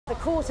The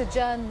court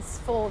adjourns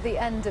for the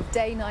end of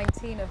day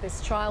 19 of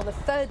this trial, the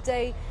third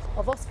day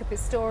of Oscar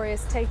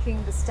Pistorius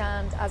taking the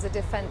stand as a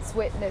defence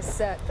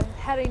witness.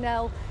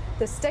 Herinel,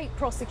 the state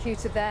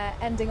prosecutor there,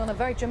 ending on a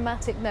very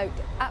dramatic note,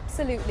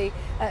 absolutely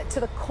to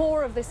the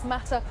core of this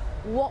matter.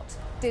 What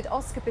did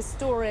Oscar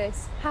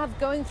Pistorius have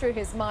going through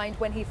his mind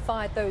when he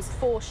fired those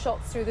 4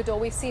 shots through the door?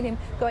 We've seen him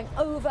going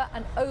over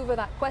and over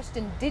that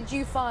question. Did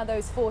you fire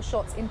those 4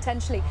 shots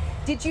intentionally?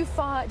 Did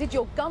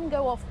your gun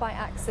go off by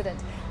accident?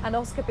 And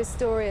Oscar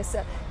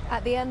Pistorius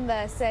at the end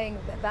there saying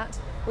that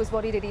was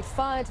what he did. He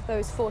fired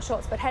those 4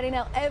 shots. But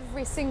Herinel,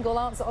 every single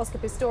answer Oscar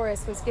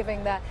Pistorius was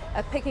giving there,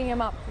 picking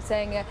him up,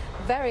 saying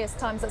various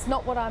times, that's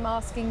not what I'm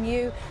asking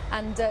you,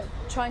 and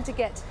trying to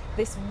get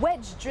this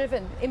wedge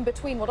driven in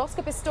between what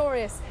Oscar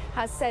Pistorius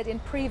has said in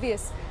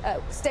previous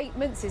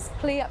statements, his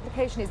plea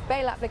application, his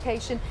bail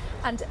application,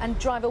 and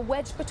drive a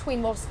wedge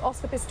between what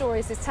Oscar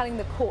Pistorius is telling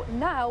the court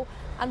now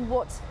and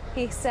what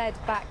he said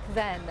back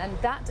then. And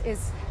that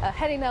is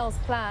Herinel's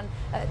plan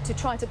to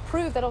try to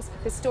prove that Oscar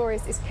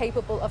Pistorius is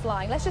capable of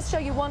lying. Let's just show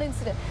you one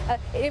incident.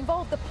 It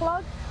involved the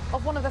plug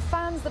of one of the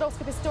fans that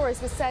Oscar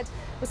Pistorius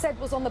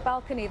was on the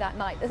balcony that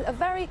night. A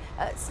very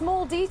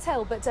small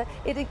detail, but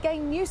it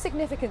gained new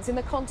significance in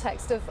the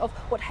context of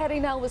what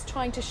Herinel was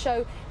trying to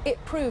show.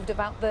 It proved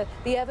about the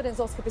evidence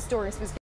Oscar Pistorius was